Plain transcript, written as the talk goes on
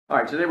All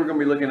right, today we're going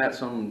to be looking at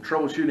some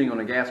troubleshooting on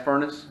a gas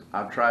furnace.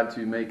 I've tried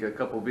to make a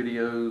couple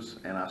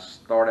videos and I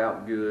start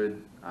out good.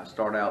 I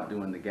start out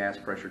doing the gas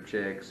pressure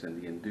checks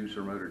and the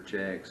inducer motor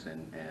checks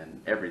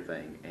and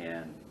everything,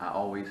 and I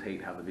always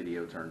hate how the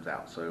video turns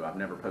out, so I've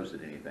never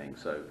posted anything.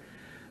 So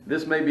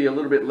this may be a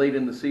little bit late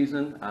in the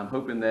season. I'm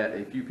hoping that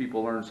a few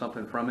people learn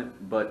something from it,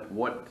 but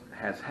what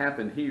has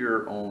happened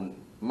here on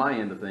my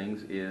end of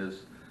things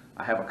is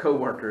I have a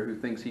coworker who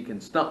thinks he can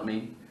stump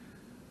me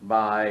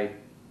by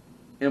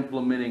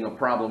implementing a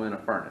problem in a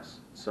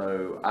furnace.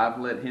 So I've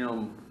let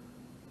him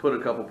put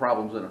a couple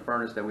problems in a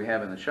furnace that we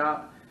have in the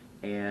shop,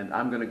 and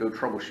I'm going to go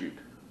troubleshoot.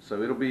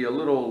 So it'll be a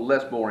little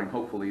less boring,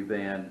 hopefully,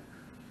 than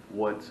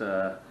what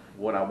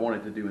I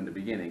wanted to do in the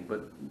beginning,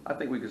 but I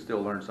think we can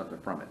still learn something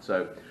from it.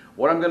 So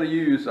what I'm going to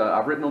use,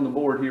 I've written on the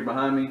board here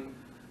behind me,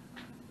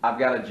 I've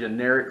got a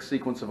generic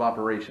sequence of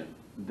operation.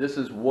 This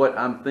is what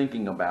I'm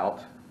thinking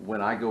about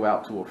when I go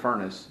out to a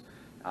furnace.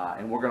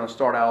 And we're going to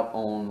start out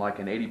on like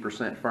an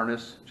 80%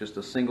 furnace, just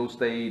a single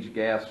stage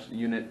gas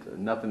unit,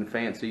 nothing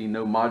fancy,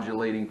 no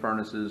modulating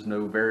furnaces,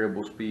 no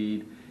variable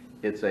speed.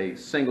 It's a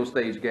single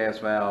stage gas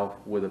valve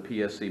with a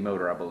PSC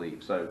motor, I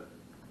believe. So,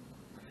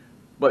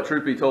 but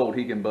truth be told,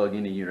 he can bug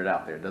any unit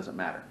out there, it doesn't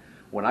matter.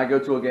 When I go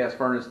to a gas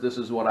furnace, this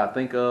is what I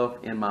think of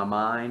in my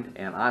mind,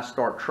 and I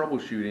start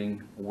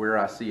troubleshooting where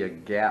I see a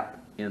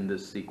gap in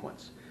this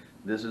sequence.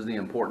 This is the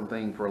important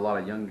thing for a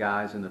lot of young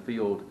guys in the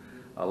field,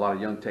 a lot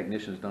of young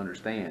technicians to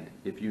understand.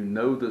 If you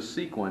know the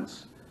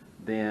sequence,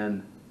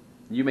 then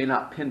you may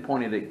not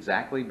pinpoint it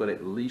exactly, but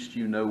at least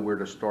you know where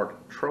to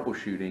start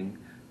troubleshooting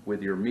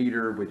with your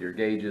meter, with your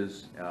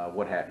gauges,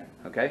 what have you.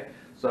 Okay,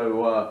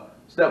 so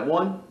step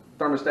one,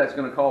 thermostat's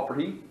going to call for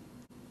heat.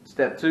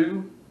 Step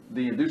two,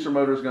 the inducer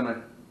motor is going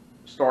to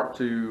start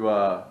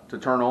to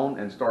turn on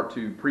and start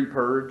to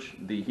pre-purge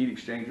the heat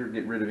exchanger,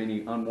 get rid of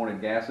any unwanted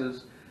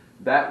gases.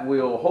 That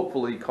will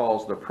hopefully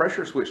cause the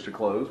pressure switch to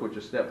close, which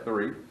is step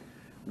three.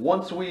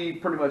 Once we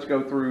pretty much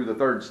go through the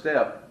third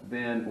step,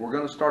 then we're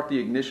going to start the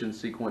ignition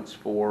sequence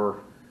for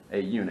a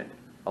unit.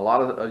 A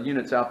lot of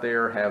units out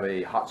there have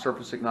a hot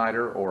surface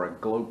igniter or a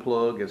glow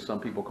plug, as some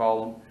people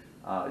call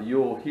them.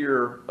 You'll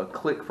hear a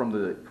click from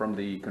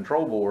the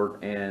control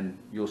board, and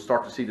you'll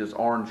start to see this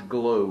orange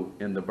glow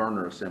in the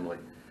burner assembly.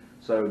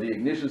 So the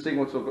ignition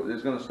sequence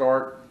is going to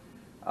start.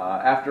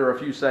 After a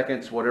few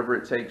seconds, whatever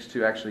it takes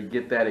to actually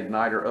get that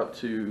igniter up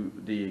to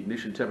the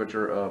ignition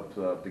temperature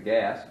of the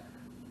gas,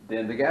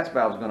 then the gas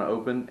valve is going to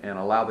open and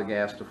allow the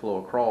gas to flow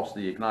across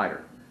the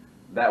igniter.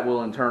 That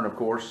will in turn, of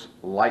course,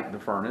 light the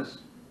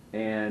furnace,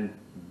 and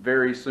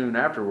very soon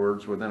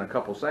afterwards, within a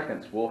couple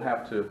seconds, we'll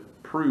have to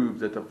prove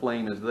that the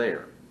flame is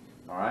there.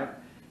 All right?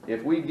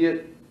 If we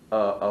get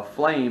a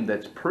flame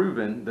that's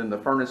proven, then the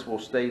furnace will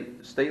stay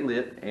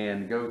lit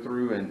and go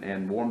through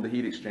and warm the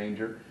heat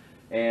exchanger,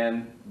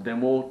 and then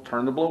we'll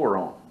turn the blower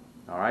on.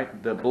 All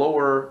right, the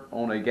blower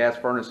on a gas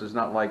furnace is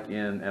not like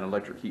in an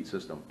electric heat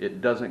system.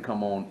 It doesn't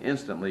come on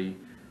instantly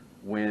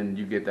when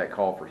you get that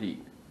call for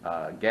heat.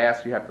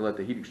 Gas, you have to let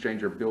the heat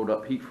exchanger build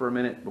up heat for a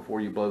minute before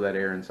you blow that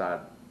air inside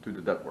through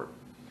the ductwork.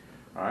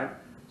 All right,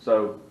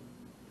 so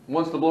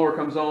once the blower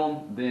comes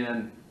on,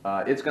 then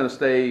it's going to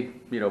stay,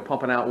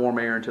 pumping out warm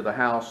air into the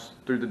house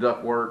through the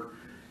ductwork,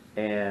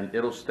 and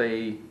it'll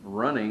stay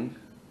running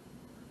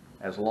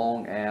as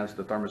long as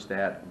the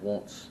thermostat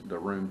wants the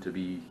room to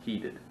be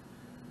heated.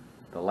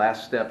 The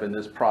last step in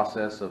this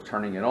process of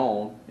turning it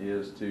on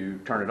is to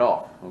turn it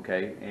off,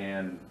 okay?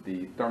 And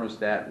the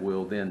thermostat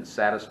will then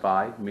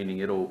satisfy, meaning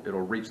it'll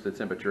reach the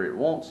temperature it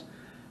wants,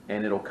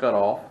 and it'll cut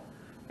off.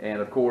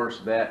 And of course,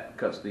 that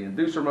cuts the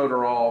inducer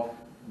motor off,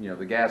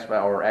 the gas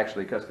valve, or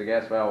actually cuts the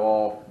gas valve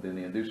off, then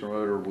the inducer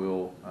motor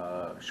will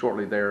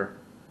shortly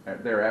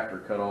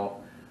thereafter cut off.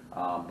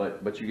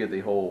 But you get the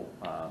whole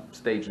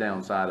stage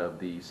down side of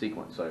the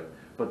sequence. So,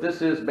 but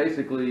this is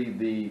basically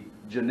the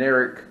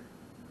generic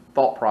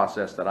thought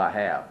process that I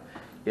have.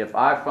 If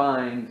I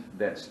find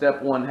that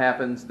step one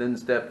happens, then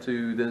step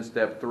two, then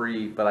step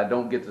three, but I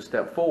don't get to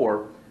step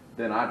four,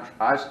 then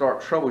I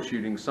start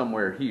troubleshooting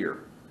somewhere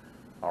here.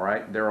 All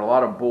right, there are a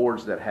lot of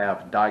boards that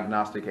have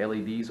diagnostic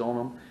LEDs on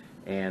them,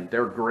 and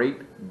they're great,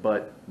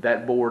 but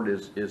that board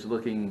is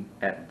looking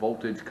at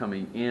voltage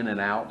coming in and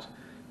out,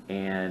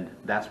 and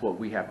that's what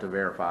we have to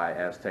verify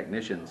as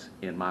technicians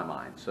in my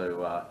mind.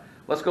 So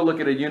let's go look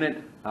at a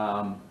unit,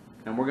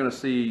 and we're going to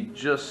see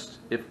just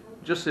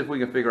if we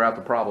can figure out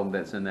the problem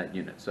that's in that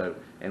unit. So,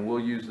 and we'll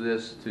use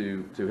this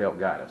to help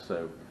guide us.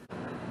 So,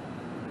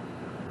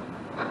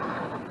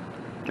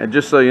 and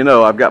just so you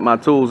know, I've got my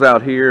tools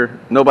out here.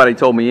 Nobody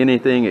told me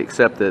anything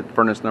except that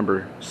furnace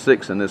number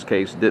 6 in this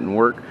case didn't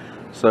work.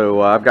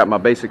 So I've got my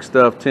basic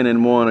stuff,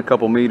 10-in-1, a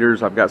couple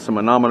meters. I've got some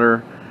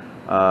manometer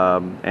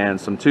and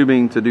some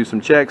tubing to do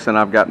some checks, and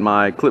I've got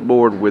my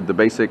clipboard with the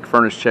basic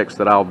furnace checks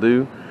that I'll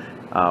do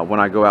when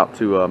I go out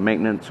to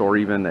maintenance or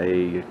even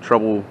a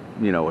trouble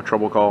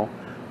call.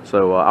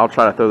 So I'll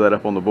try to throw that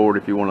up on the board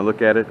if you want to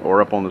look at it,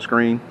 or up on the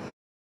screen,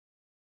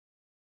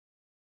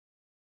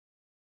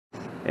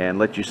 and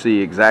let you see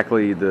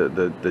exactly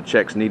the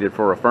checks needed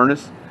for a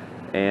furnace.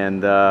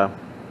 And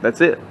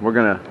that's it. We're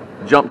gonna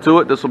jump to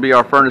it. This will be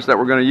our furnace that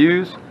we're going to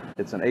use.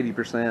 It's an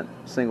 80%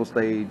 single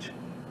stage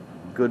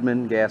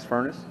Goodman gas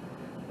furnace,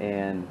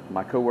 and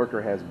my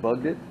coworker has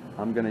bugged it.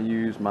 I'm going to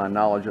use my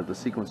knowledge of the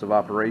sequence of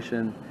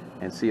operation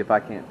and see if I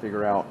can't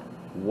figure out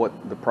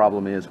what the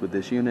problem is with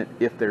this unit,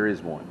 if there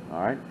is one.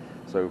 All right,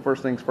 so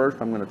first things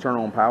first, I'm going to turn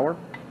on power,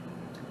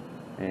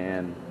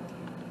 and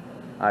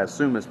I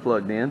assume it's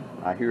plugged in.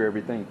 I hear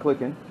everything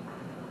clicking,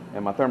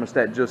 and my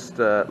thermostat just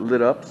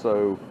lit up,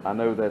 so I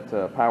know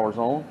that power's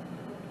on,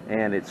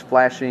 and it's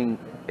flashing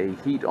a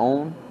heat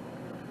on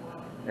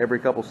every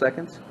couple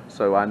seconds,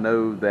 so I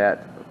know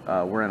that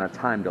we're in a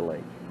time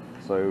delay.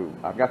 So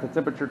I've got the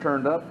temperature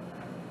turned up.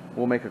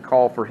 We'll make a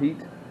call for heat,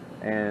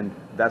 and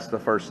that's the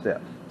first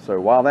step. So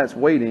while that's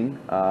waiting,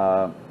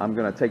 I'm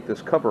going to take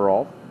this cover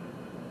off,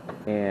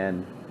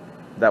 and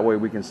that way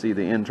we can see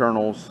the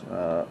internals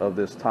of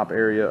this top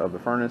area of the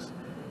furnace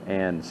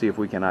and see if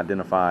we can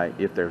identify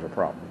if there's a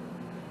problem.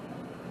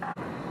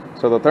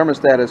 So the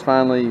thermostat has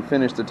finally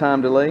finished the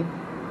time delay.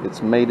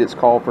 It's made its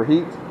call for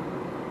heat.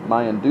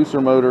 My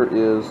inducer motor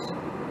is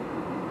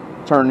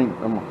turning.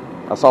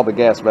 I saw the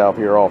gas valve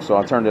here off, so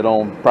I turned it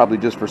on. Probably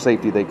just for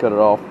safety they cut it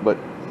off, but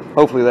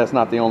hopefully that's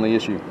not the only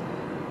issue.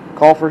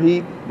 Call for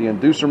heat. The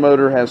inducer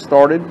motor has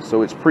started,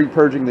 so it's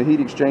pre-purging the heat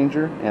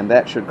exchanger, and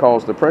that should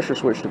cause the pressure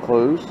switch to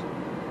close.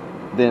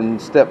 Then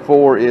step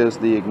 4 is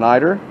the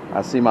igniter.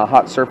 I see my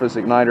hot surface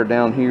igniter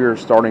down here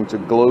starting to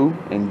glow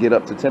and get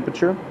up to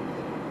temperature.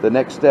 The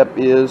next step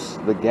is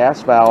the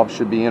gas valve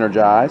should be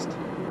energized,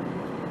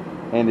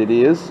 and it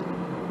is,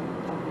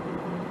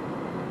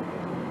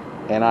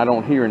 and I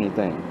don't hear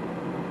anything.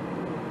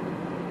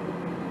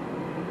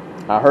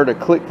 I heard a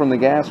click from the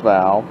gas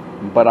valve,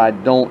 but I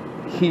don't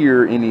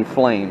hear any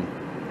flame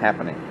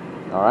happening.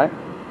 All right,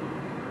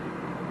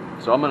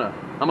 so I'm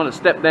gonna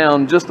step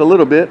down just a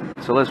little bit.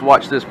 So let's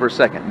watch this for a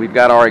second. We've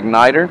got our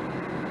igniter,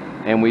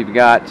 and we've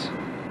got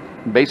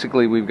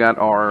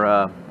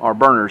our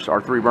burners,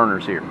 our 3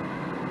 burners here.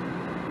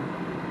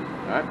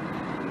 All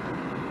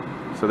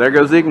right, so there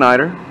goes the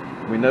igniter.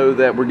 We know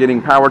that we're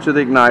getting power to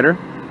the igniter,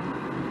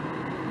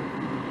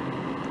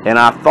 and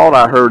I thought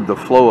I heard the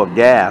flow of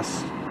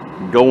gas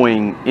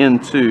going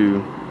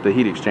into the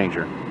heat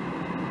exchanger.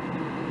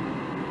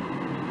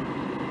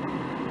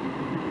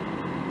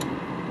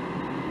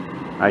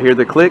 I hear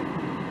the click.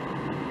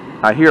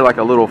 I hear like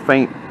a little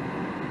faint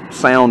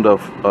sound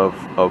of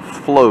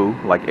flow,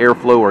 like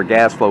airflow or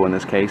gas flow in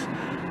this case,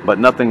 but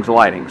nothing's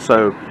lighting.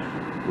 So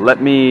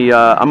let me,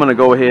 I'm going to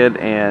go ahead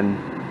and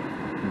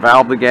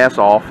valve the gas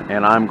off,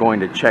 and I'm going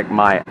to check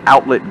my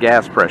outlet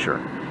gas pressure.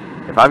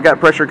 If I've got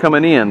pressure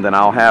coming in, then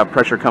I'll have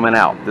pressure coming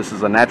out. This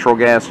is a natural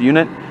gas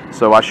unit,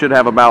 so I should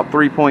have about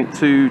 3.2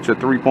 to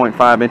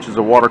 3.5 inches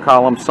of water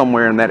column,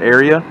 somewhere in that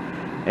area,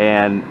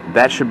 and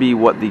that should be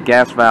what the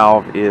gas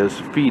valve is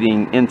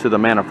feeding into the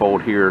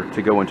manifold here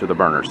to go into the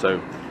burner. So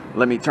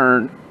let me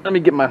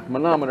get my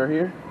manometer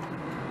here.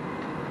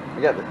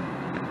 I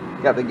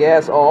got the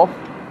gas off.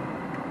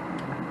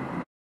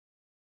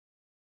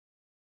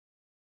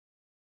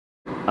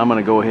 I'm going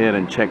to go ahead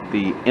and check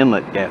the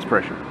inlet gas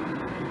pressure.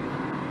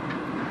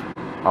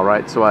 All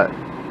right, so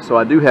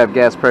I do have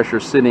gas pressure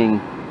sitting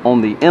on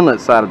the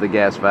inlet side of the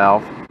gas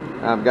valve.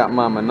 I've got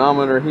my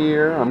manometer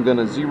here. I'm going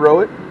to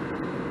zero it.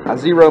 I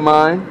zero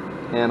mine,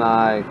 and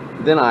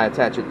then I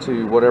attach it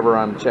to whatever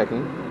I'm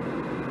checking.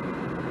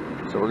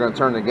 So we're going to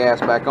turn the gas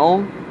back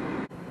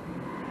on.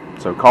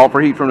 So call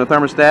for heat from the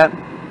thermostat.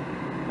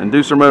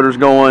 Inducer motor's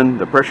going.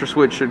 The pressure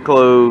switch should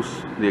close.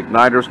 The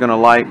igniter's going to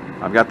light.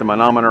 I've got the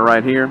manometer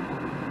right here.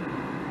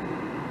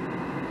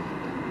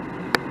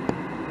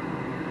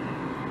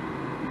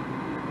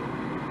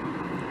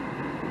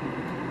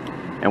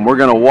 And we're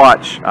going to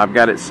watch. I've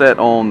got it set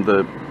on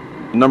the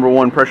number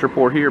 1 pressure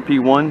port here,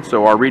 P1,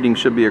 so our reading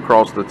should be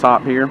across the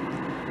top here.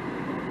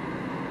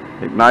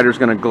 The igniter's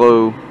going to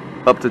glow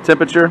up to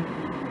temperature.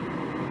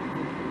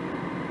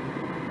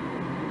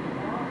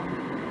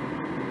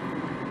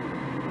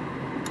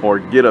 Or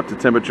get up to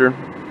temperature.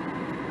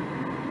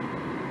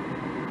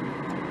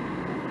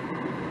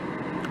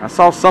 I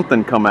saw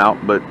something come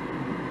out, but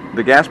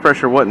the gas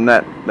pressure wasn't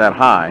that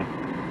high.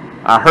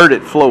 I heard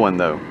it flowing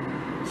though.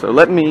 So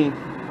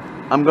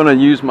I'm going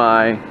to use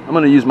my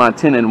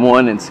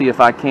 10-in-1 and see if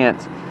I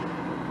can't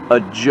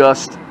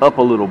adjust up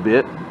a little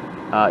bit.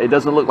 It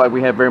doesn't look like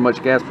we have very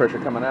much gas pressure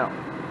coming out.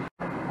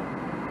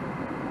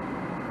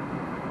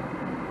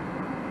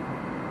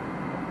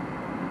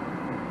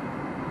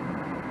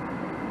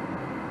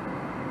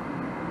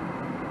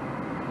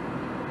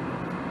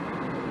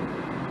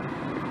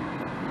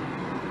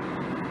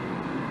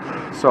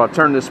 So I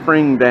turned the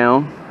spring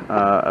down,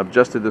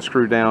 adjusted the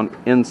screw down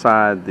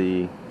inside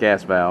the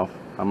gas valve.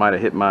 I might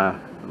have hit my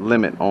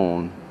limit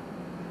on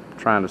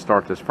trying to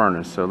start this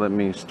furnace, so let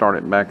me start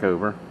it back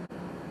over.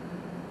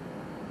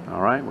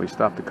 Alright, we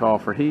stopped the call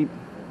for heat.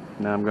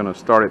 Now I'm going to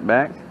start it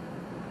back,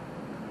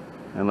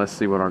 and let's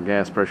see what our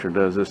gas pressure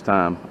does this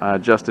time. I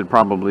adjusted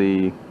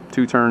probably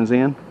 2 turns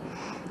in,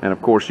 and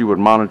of course you would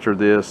monitor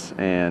this,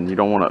 and you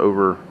don't want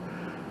to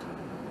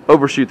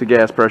overshoot the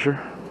gas pressure.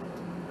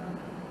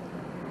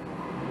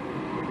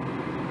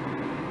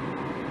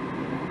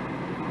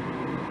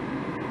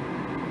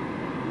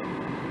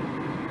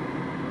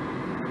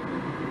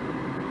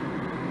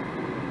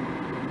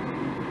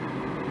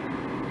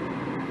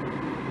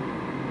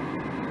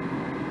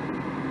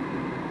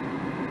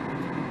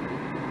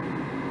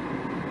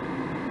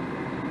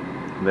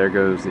 There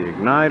goes the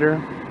igniter.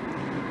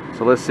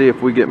 So let's see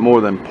if we get more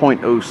than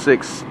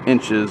 0.06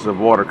 inches of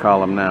water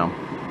column now.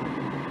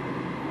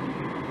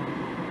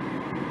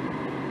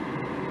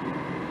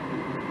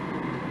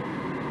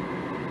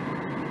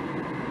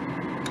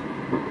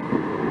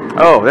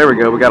 Oh, there we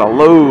go. We got a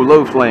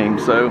low flame.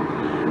 So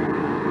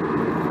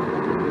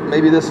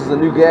maybe this is a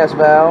new gas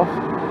valve.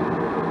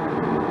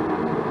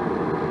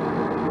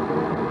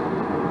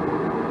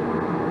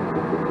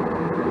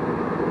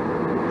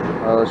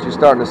 Oh, she's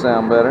starting to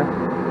sound better.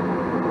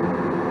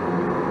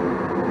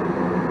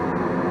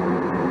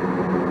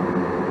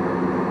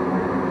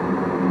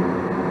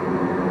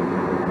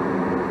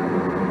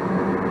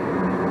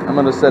 I'm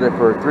going to set it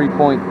for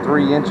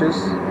 3.3 inches,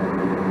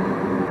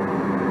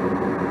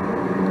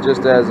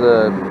 just as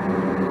a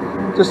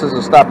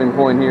stopping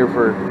point here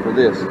for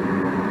this.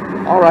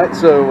 All right,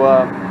 so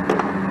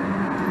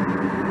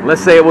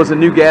let's say it was a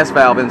new gas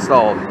valve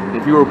installed.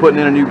 If you were putting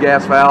in a new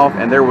gas valve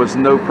and there was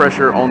no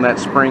pressure on that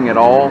spring at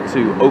all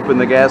to open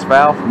the gas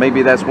valve,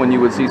 maybe that's when you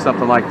would see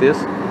something like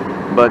this.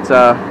 But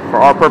for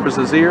our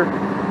purposes here,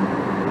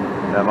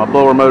 my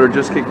blower motor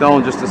just kicked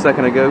on just a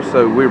second ago,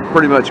 so we've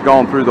pretty much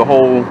gone through the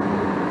whole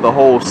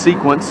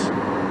sequence,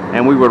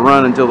 and we would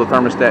run until the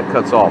thermostat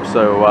cuts off.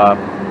 So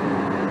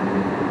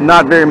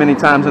not very many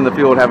times in the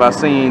field have I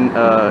seen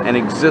an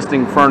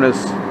existing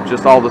furnace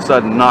just all of a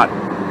sudden not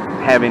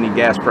have any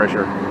gas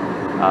pressure.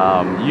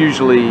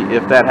 Usually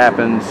if that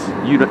happens,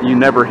 you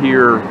never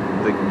hear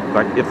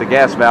like if the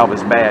gas valve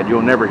is bad,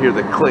 you'll never hear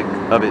the click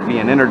of it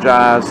being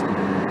energized.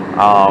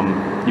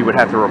 You would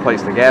have to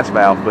replace the gas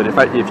valve. But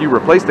if you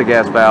replace the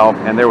gas valve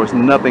and there was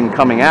nothing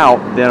coming out,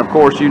 then of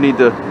course you need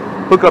to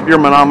hook up your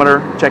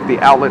manometer, check the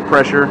outlet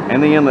pressure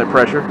and the inlet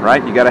pressure,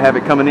 right? You got to have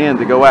it coming in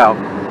to go out.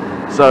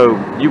 So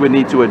you would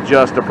need to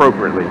adjust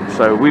appropriately.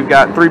 So we've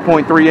got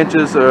 3.3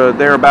 inches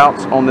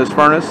thereabouts on this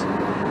furnace,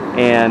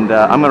 and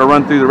I'm going to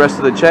run through the rest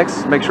of the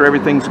checks, make sure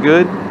everything's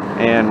good,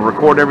 and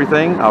record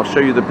everything. I'll show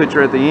you the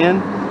picture at the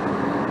end.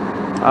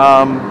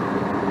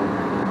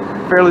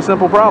 Fairly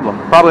simple problem.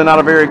 Probably not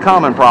a very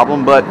common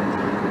problem, but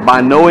by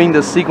knowing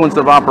the sequence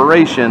of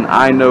operation,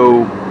 I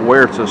know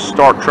where to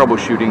start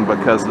troubleshooting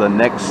because the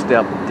next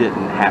step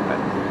didn't happen.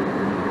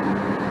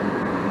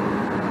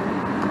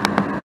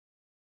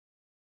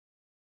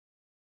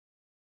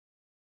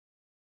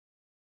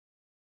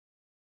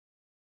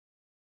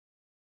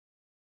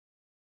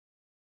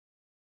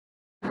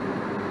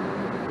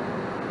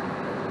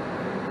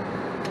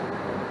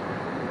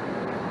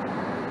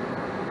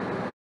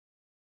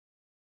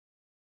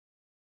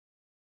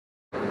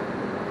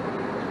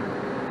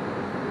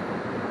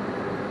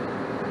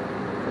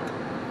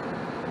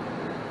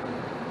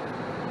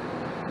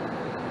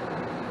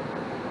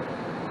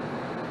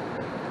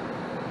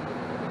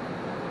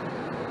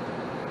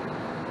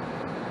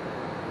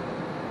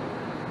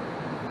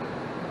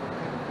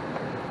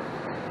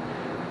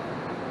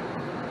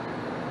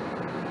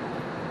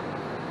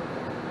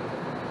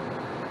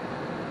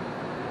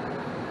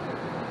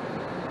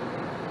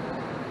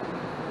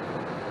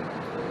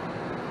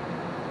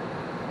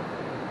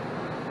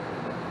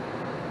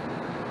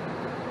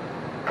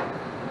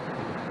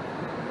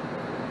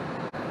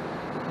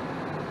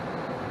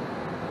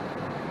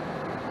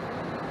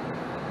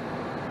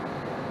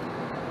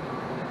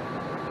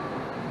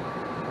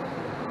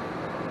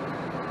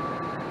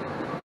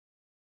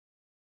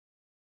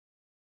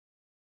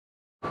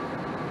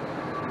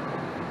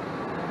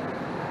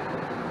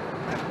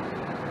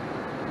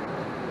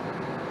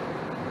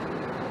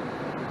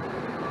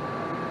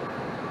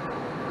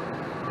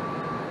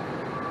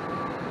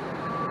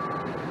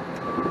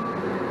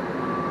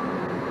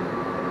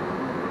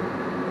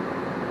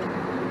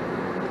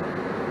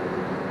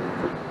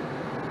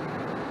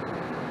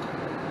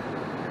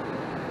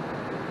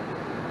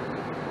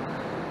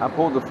 I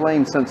pulled the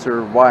flame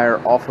sensor wire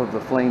off of the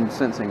flame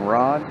sensing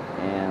rod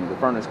and the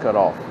furnace cut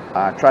off.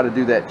 I try to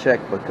do that check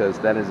because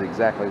that is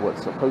exactly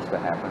what's supposed to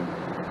happen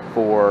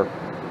for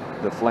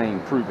the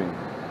flame proving.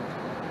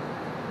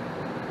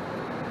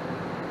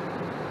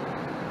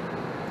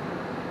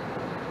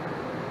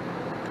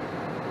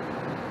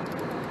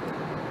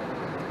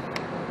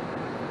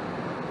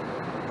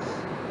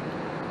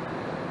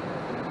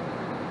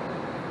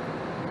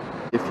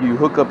 If you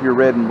hook up your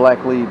red and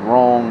black lead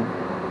wrong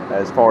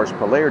as far as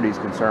polarity is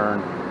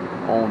concerned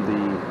on the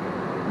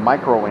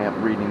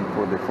microamp reading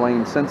for the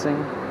flame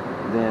sensing,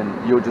 then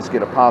you'll just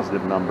get a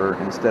positive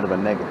number instead of a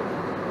negative.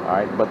 All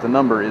right, but the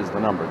number is the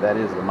number. That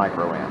is the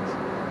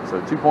microamps. So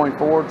 2.4,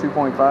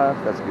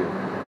 2.5, that's good.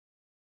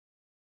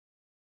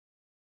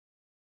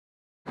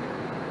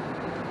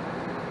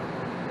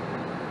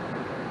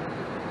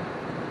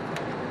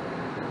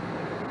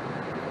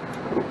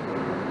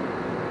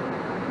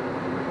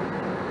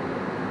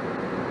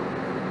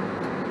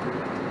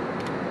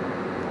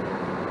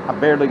 I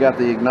barely got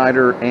the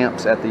igniter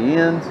amps at the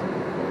end,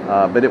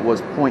 but it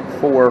was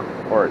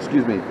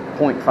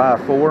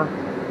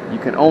 0.54. You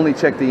can only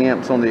check the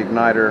amps on the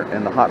igniter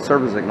and the hot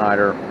surface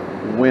igniter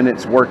when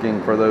it's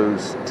working for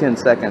those 10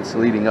 seconds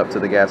leading up to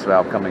the gas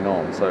valve coming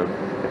on. So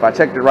if I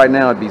checked it right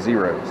now, it'd be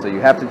 0. So you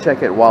have to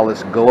check it while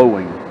it's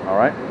glowing, all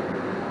right?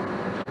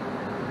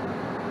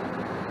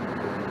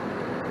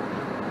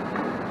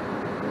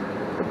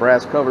 The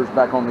brass cover's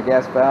back on the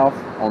gas valve,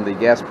 on the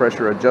gas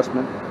pressure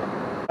adjustment.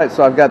 All right,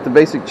 so I've got the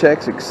basic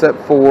checks except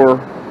for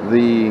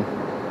the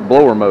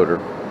blower motor.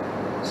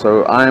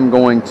 So I'm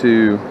going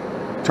to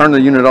turn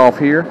the unit off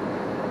here,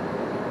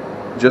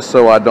 just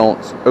so I don't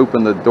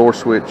open the door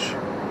switch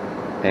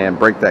and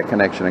break that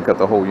connection and cut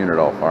the whole unit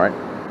off, all right?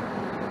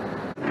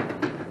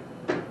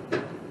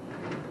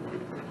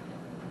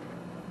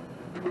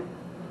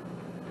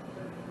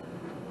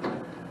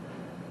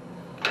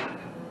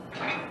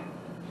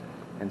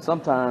 And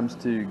sometimes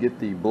to get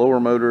the blower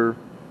motor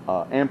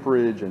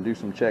amperage and do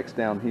some checks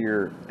down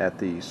here at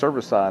the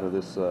service side of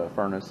this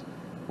furnace,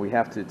 we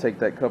have to take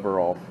that cover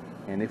off.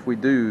 And if we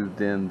do,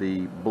 then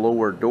the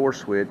blower door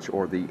switch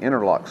or the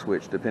interlock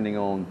switch, depending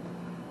on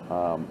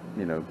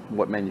you know,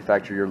 what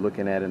manufacturer you're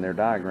looking at in their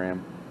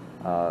diagram,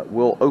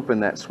 will open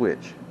that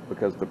switch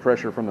because the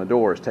pressure from the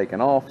door is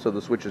taken off, so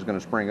the switch is going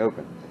to spring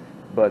open.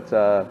 But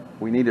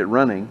we need it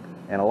running,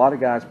 and a lot of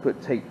guys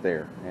put tape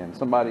there, and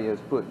somebody has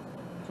put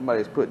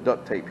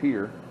duct tape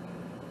here,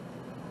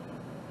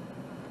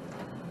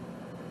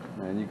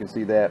 and you can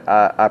see that.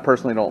 I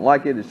personally don't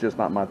like it. It's just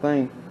not my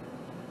thing.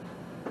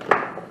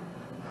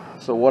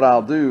 So what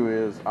I'll do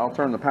is I'll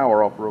turn the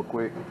power off real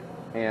quick,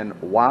 and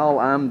while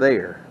I'm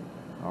there,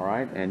 all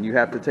right, and you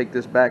have to take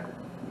this back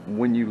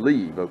when you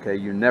leave, okay?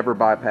 You never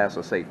bypass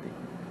a safety.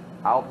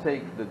 I'll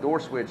take the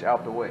door switch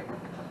out the way,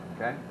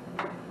 okay?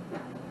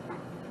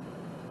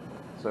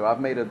 So I've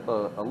made a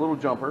little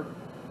jumper.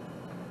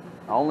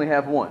 I only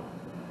have one.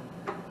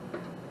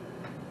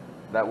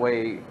 That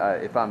way,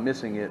 if I'm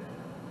missing it,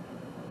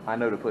 I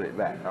know to put it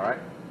back, all right?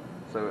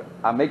 So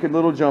I make a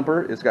little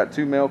jumper. It's got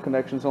 2 male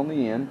connections on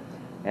the end,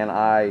 and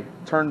I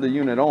turn the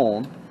unit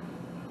on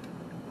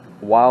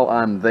while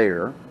I'm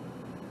there,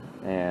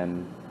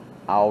 and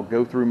I'll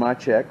go through my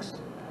checks.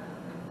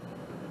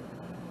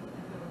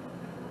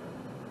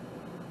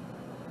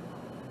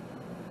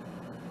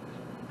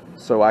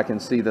 So I can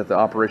see that the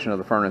operation of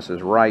the furnace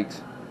is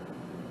right,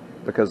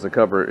 because the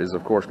cover is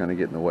of course going to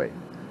get in the way.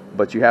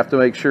 But you have to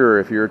make sure,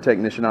 if you're a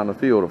technician out in the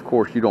field, of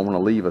course you don't want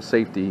to leave a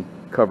safety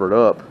covered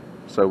up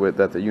so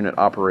that the unit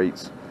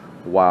operates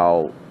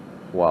while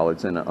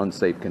it's in an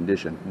unsafe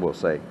condition, we'll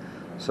say.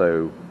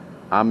 So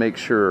I make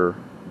sure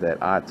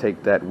that I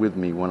take that with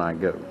me when I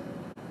go.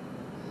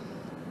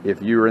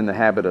 If you're in the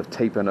habit of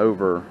taping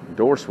over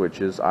door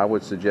switches, I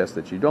would suggest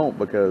that you don't,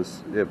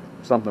 because if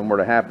something were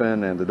to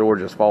happen and the door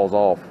just falls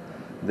off,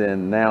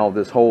 then now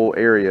this whole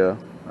area,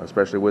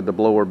 especially with the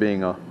blower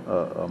being a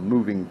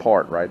moving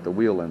part, right, the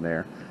wheel in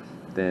there,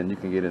 then you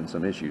can get in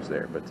some issues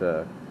there.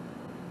 But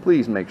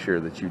please make sure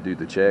that you do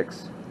the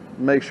checks.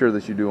 Make sure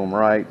that you do them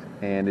right,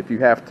 and if you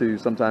have to,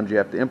 sometimes you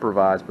have to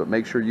improvise, but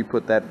make sure you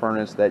put that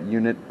furnace, that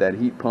unit, that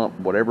heat pump,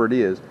 whatever it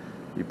is,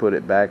 you put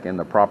it back in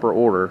the proper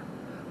order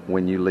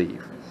when you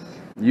leave.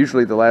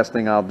 Usually the last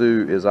thing I'll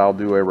do is I'll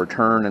do a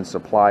return and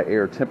supply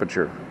air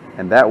temperature,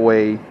 and that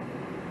way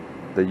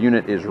the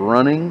unit is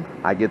running.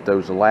 I get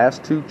those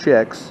last 2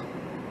 checks,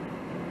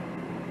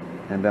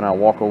 and then I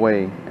walk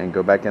away and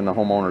go back in the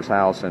homeowner's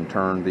house and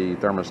turn the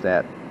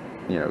thermostat,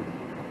 you know,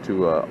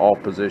 to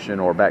off position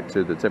or back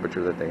to the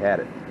temperature that they had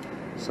it.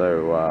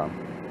 So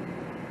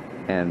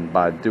and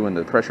by doing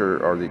the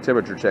pressure or the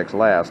temperature checks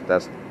last,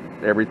 that's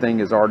everything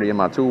is already in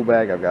my tool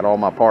bag. I've got all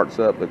my parts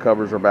up, the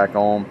covers are back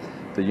on,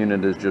 the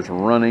unit is just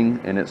running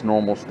in its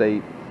normal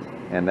state,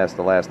 and that's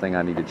the last thing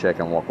I need to check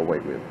and walk away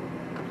with.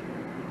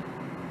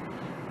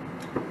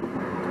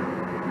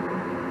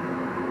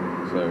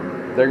 So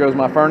there goes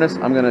my furnace.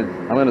 I'm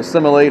gonna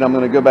simulate. I'm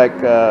gonna go back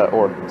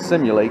or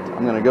simulate.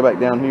 I'm gonna go back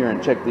down here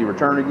and check the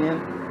return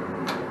again.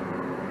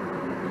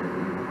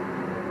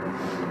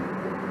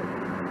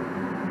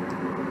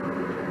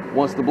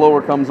 Once the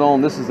blower comes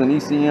on, this is an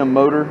ECM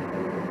motor,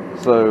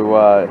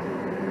 so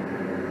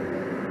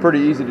pretty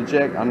easy to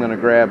check. I'm gonna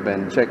grab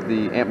and check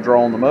the amp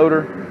draw on the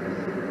motor,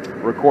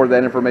 record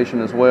that information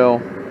as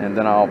well, and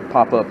then I'll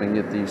pop up and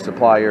get the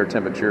supply air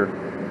temperature,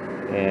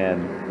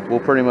 and we'll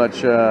pretty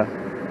much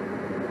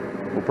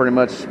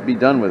be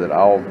done with it.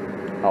 I'll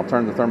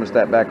turn the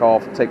thermostat back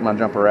off, take my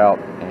jumper out,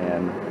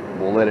 and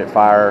we'll let it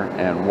fire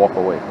and walk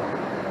away.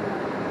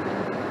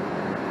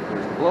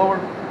 There's the blower.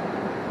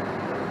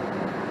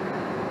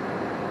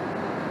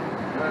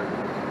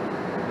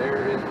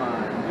 There is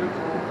my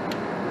neutral.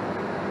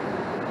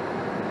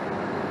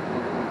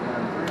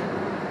 1.93.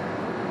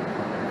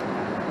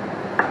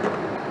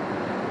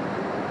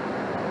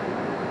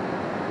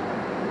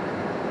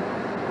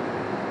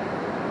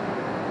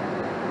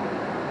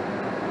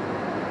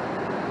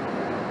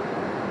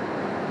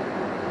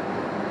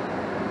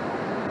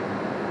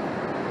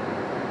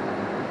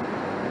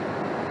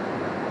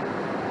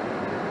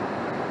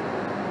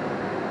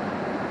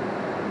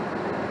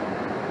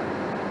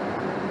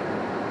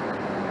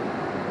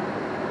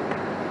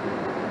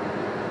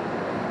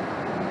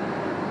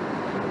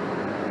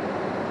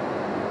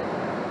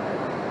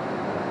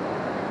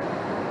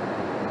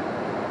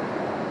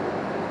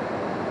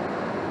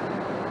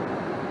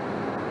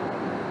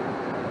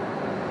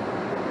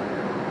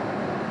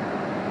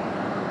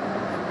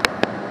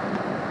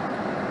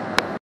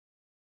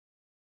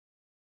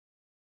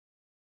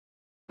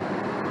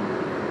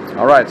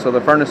 Alright, so the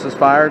furnace is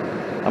fired.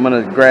 I'm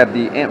going to grab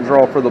the amp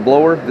draw for the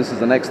blower. This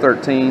is an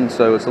X13,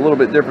 so it's a little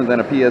bit different than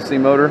a PSC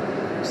motor.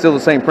 Still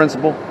the same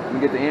principle. Let me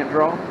get the amp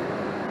draw.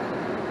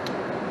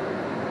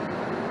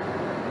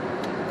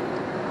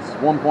 It's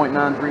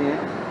 1.93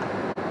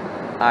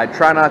 amps. I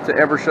try not to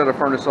ever shut a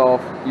furnace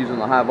off using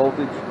the high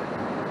voltage.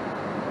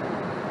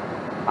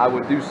 I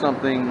would do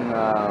something,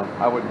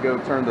 I would go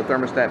turn the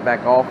thermostat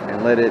back off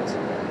and let it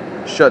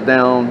shut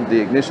down the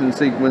ignition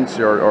sequence,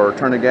 or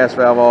turn the gas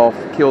valve off,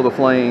 kill the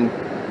flame,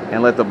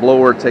 and let the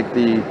blower take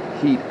the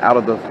heat out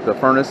of the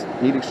furnace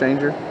heat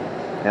exchanger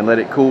and let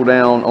it cool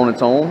down on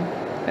its own.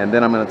 And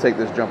then I'm going to take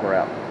this jumper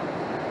out.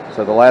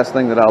 So the last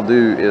thing that I'll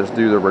do is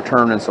do the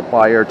return and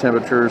supply air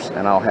temperatures,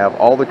 and I'll have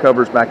all the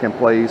covers back in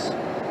place,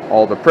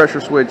 all the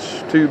pressure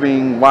switch,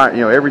 tubing,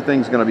 wire,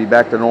 everything's going to be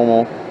back to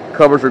normal.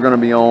 Covers are going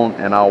to be on,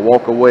 and I'll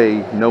walk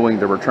away knowing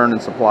the return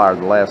and supply are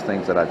the last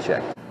things that I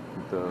checked.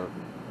 The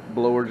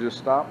blower just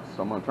stopped,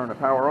 so I'm going to turn the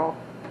power off.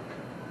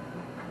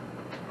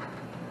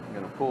 I'm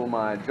going to pull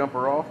my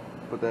jumper off,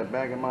 put that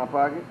back in my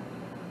pocket,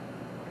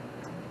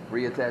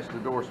 reattach the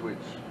door switch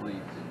leads.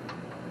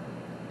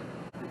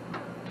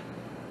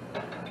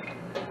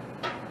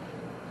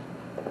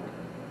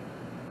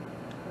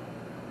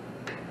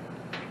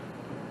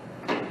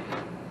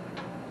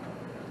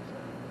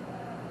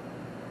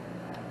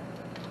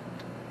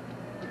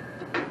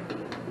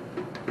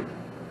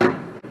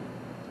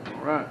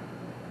 Alright,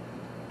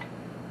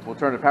 we'll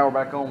turn the power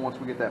back on once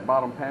we get that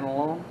bottom panel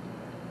on.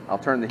 I'll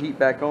turn the heat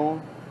back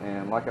on,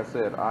 and like I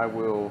said, I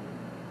will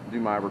do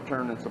my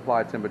return and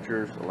supply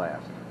temperatures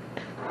last.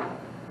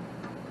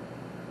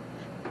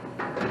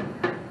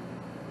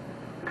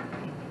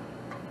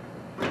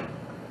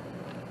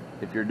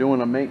 If you're doing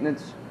a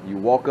maintenance, you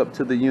walk up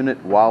to the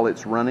unit while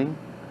it's running,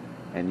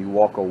 and you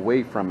walk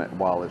away from it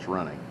while it's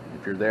running.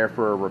 If you're there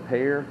for a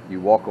repair,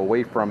 you walk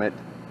away from it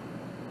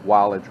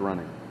while it's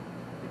running.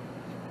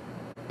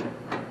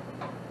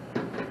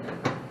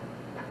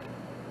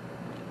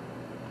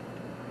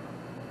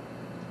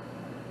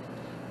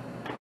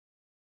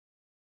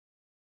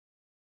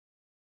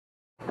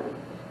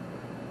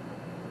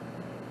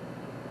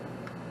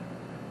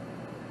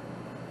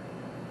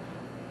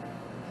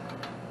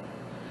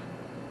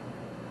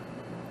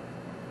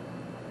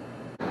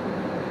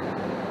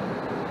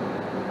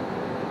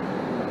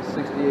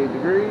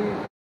 Degrees.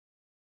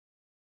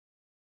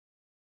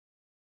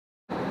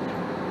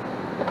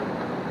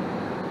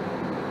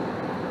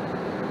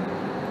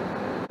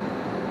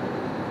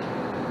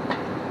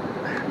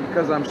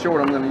 Because I'm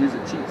short, I'm going to use a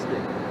cheat stick.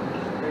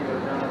 There you go,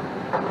 John.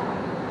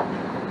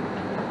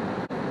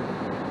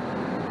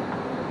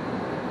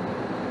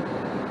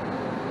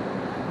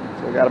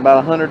 So we got about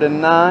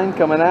 109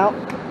 coming out.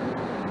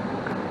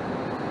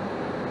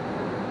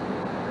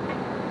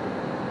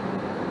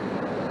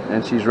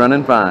 And she's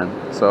running fine.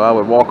 So I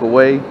would walk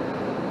away.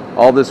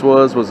 All this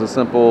was a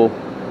simple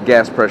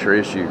gas pressure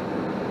issue,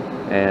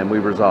 and we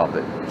resolved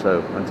it.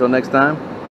 So until next time,